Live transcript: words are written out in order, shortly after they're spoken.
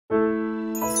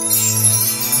Well,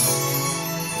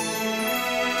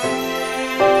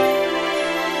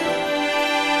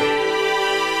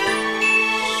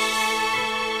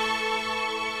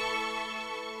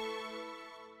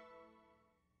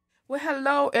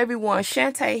 hello everyone,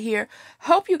 Shanta here.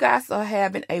 Hope you guys are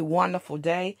having a wonderful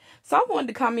day. So I wanted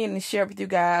to come in and share with you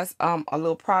guys a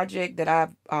little project that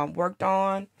I've worked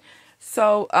on.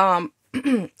 So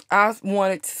I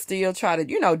wanted to still try to,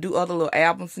 do other little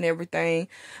albums and everything.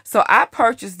 So I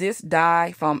purchased this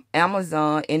die from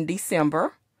Amazon in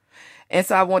December. And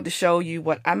so I wanted to show you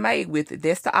what I made with it.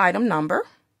 That's the item number.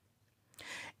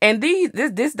 And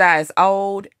this die is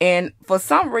old, and for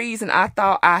some reason I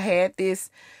thought I had this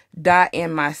die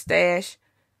in my stash,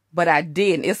 but I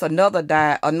didn't. It's another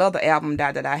die, another album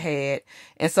die that I had.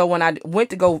 And so when I went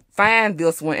to go find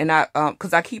this one, and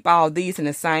because I keep all these in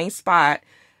the same spot,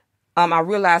 I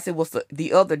realized it was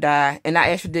the other die, and I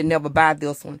actually didn't ever buy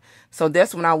this one. So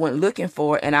that's when I went looking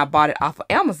for it, and I bought it off of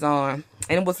Amazon,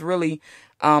 and it was really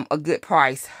a good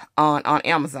price on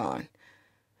Amazon.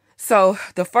 So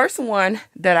the first one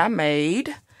that I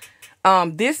made,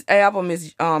 this album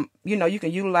is, you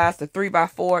can utilize the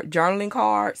 3x4 journaling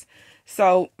cards.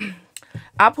 So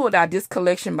I pulled out this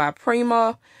collection by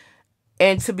Prima.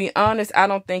 And to be honest, I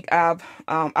don't think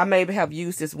I maybe have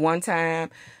used this one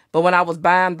time. But when I was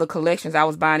buying the collections, I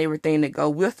was buying everything to go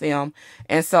with them.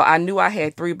 And so I knew I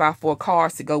had 3x4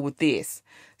 cards to go with this.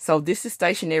 So this is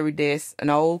Stationery Desk, an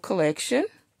old collection.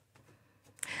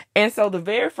 And so the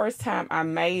very first time I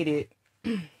made it,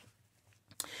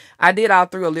 I did all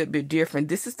three a little bit different.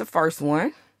 This is the first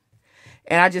one.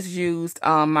 And I just used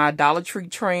my Dollar Tree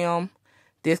trim.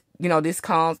 This,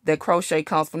 that crochet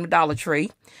comes from the Dollar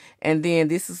Tree. And then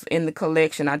this is in the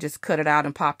collection. I just cut it out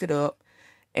and popped it up.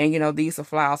 And, these are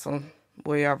flowers from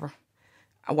wherever.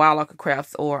 Wild Orchid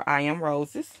Crafts or I Am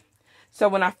Roses. So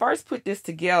when I first put this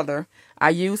together,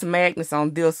 I used magnets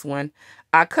on this one.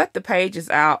 I cut the pages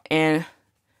out and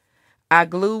I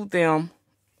glued them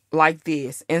like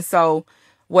this. And so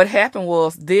what happened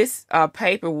was this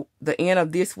paper, the end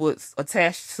of this was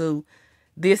attached to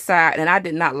this side, and I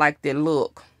did not like that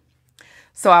look.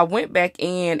 So I went back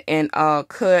in and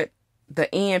cut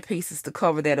the end pieces to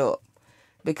cover that up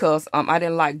because I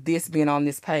didn't like this being on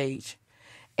this page.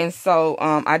 And so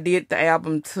I did the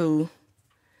album to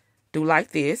do like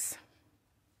this.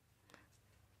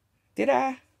 Did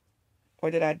I? Or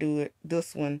did I do it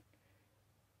this one?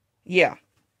 Yeah.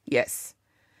 Yes.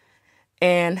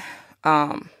 And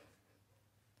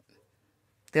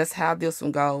that's how this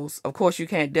one goes. Of course, you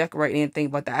can't decorate anything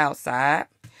but the outside.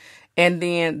 And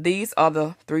then these are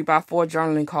the 3x4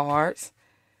 journaling cards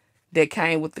that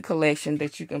came with the collection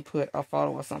that you can put a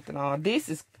photo or something on. This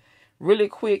is really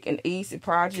quick and easy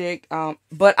project.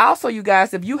 But also, you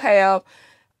guys, if you have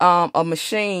a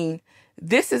machine,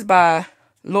 this is by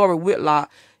Lori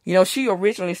Whitlock. She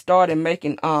originally started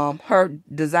making her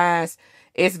designs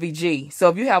SVG. So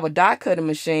if you have a die cutting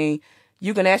machine,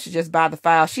 you can actually just buy the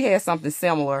file. She has something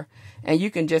similar, and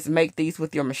you can just make these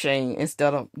with your machine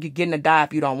instead of getting a die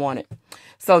if you don't want it.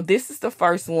 So this is the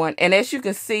first one, and as you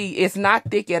can see, it's not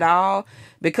thick at all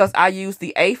because I used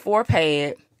the A4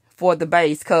 pad for the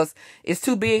base because it's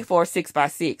too big for a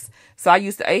 6x6. So I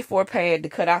used the A4 pad to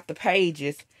cut out the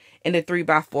pages in the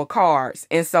 3x4 cards.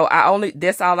 And so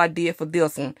that's all I did for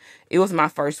this one. It was my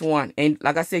first one. And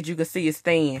like I said, you can see it's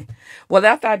thin. Well,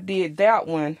 after I did that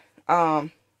one,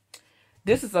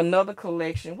 this is another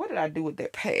collection. What did I do with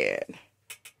that pad?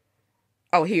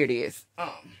 Oh, here it is.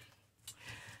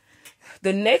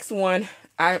 The next one,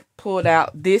 I pulled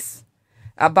out this.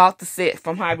 I bought the set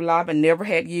from Hobby Lobby and never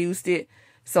had used it.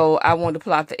 So I wanted to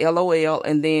pull out the LOL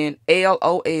and then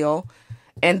LOL.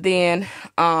 And then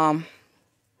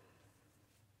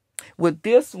with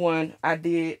this one, I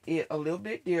did it a little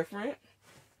bit different.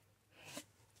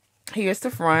 Here's the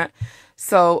front.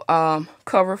 So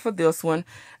cover for this one,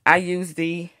 I used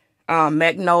the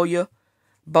Magnolia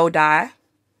bow die.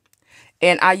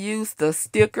 And I used the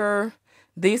sticker.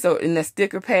 These are in the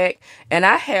sticker pack. And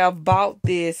I have bought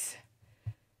this.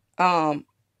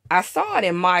 I saw it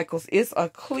in Michael's. It's a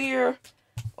clear.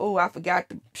 Oh, I forgot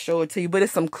to show it to you. But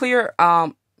it's some clear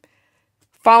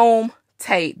foam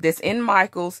tape that's in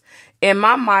Michael's. And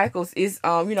my Michael's is,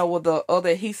 where the other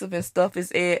adhesive and stuff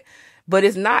is at. But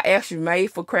it's not actually made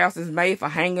for crafts. It's made for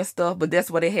hanging stuff. But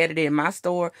that's what they had it in my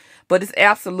store. But it's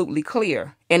absolutely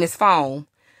clear. And it's foam.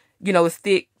 It's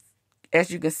thick,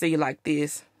 as you can see, like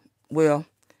this. Well,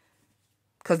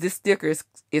 because this sticker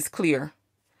is clear.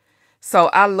 So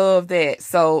I love that.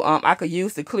 So I could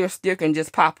use the clear sticker and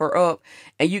just pop her up.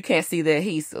 And you can't see the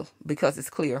adhesive because it's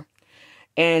clear.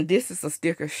 And this is a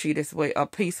sticker sheet as well. A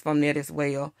piece from that as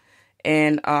well.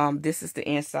 And this is the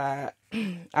inside.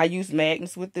 I used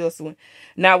magnets with this one.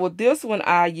 Now with this one,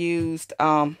 I used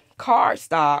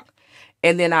cardstock,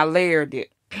 and then I layered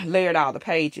it, layered all the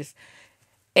pages.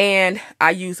 And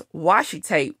I used washi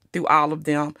tape through all of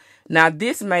them. Now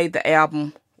this made the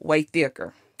album way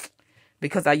thicker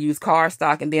because I used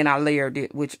cardstock and then I layered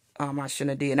it, which I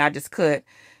shouldn't have did. And I just cut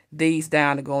these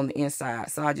down to go on the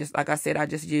inside. So I just, like I said, I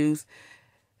just used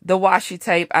the washi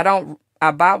tape. I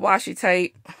buy washi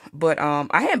tape, but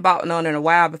I hadn't bought none in a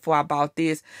while before I bought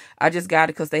this. I just got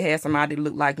it because they had somebody that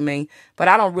looked like me. But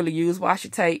I don't really use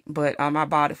washi tape, but I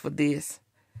bought it for this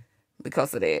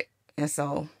because of that. And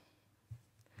so,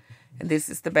 and this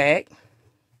is the back.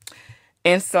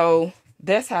 And so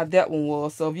that's how that one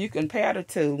was. So if you compare the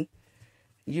two,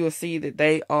 you'll see that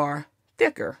they are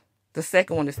thicker. The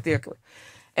second one is thicker.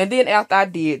 And then after I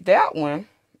did that one,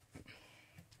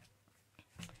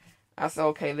 I said,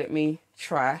 okay, let me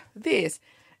try this.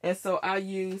 And so I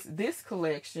used this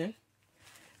collection.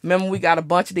 Remember we got a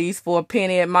bunch of these for a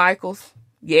penny at Michael's?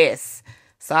 Yes.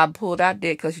 So I pulled out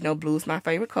that because, you know, blue is my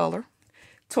favorite color.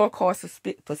 Turquoise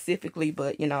specifically,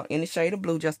 but, you know, any shade of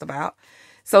blue just about.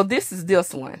 So this is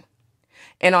this one.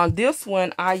 And on this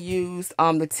one, I used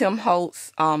the Tim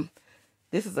Holtz.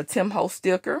 This is a Tim Holtz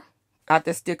sticker out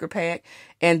the sticker pack.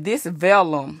 And this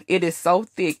vellum, it is so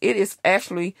thick. It is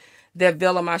actually that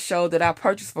vellum I showed that I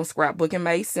purchased from Scrapbook and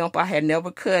Made Simple. I had never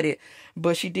cut it,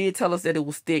 but she did tell us that it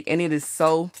was thick. And it is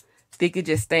so thick, it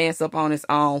just stands up on its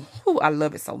own. Whew, I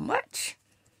love it so much.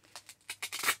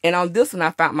 And on this one,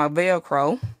 I found my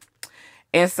Velcro.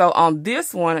 And so on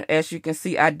this one, as you can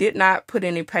see, I did not put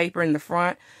any paper in the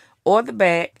front or the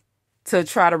back to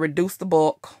try to reduce the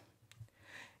bulk.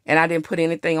 And I didn't put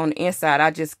anything on the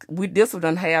inside. This one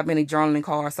doesn't have any journaling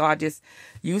cards. So I just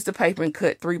used the paper and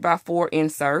cut 3x4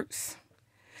 inserts.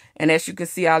 And as you can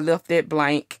see, I left that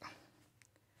blank.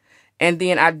 And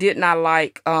then I did not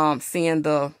like seeing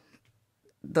the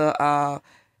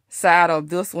side of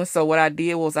this one. So what I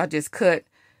did was I just cut,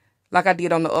 like I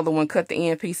did on the other one, cut the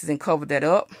end pieces and cover that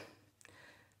up.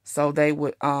 So they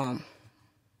would go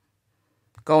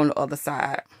on the other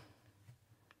side.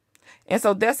 And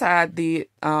so that's how I did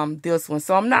this one.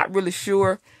 So I'm not really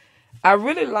sure. I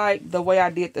really like the way I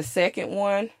did the second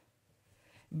one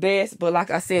best. But like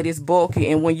I said, it's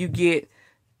bulky. And when you get,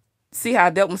 see how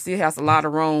that one still has a lot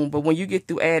of room. But when you get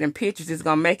through adding pictures, it's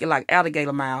going to make it like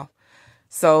alligator mouth.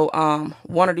 So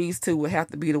one of these two would have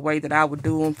to be the way that I would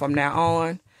do them from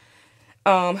now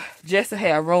on. Just to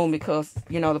have room because,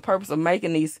 you know, the purpose of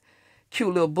making these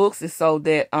cute little books is so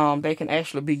that they can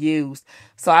actually be used.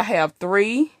 So I have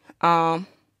three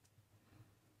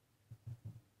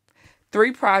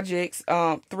projects,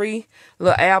 3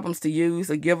 little albums to use,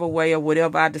 a giveaway, or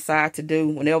whatever I decide to do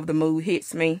whenever the mood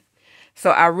hits me. So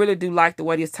I really do like the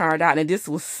way this turned out, and this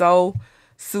was so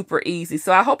super easy.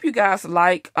 So I hope you guys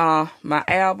like my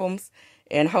albums,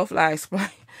 and hopefully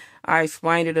I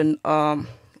explained it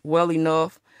well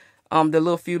enough.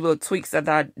 The few little tweaks that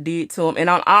I did to them, and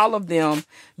on all of them,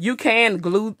 you can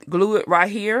glue it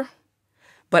right here.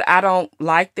 But I don't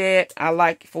like that. I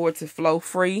like for it to flow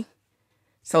free.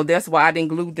 So that's why I didn't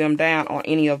glue them down on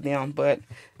any of them. But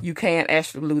you can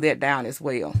actually glue that down as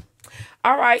well.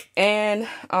 All right. And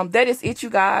that is it, you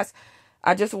guys.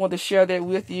 I just wanted to share that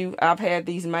with you. I've had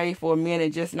these made for a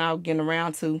minute. Just now getting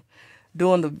around to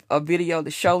doing a video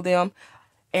to show them.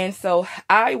 And so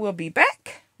I will be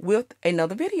back with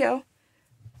another video.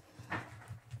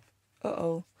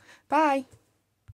 Uh-oh. Bye.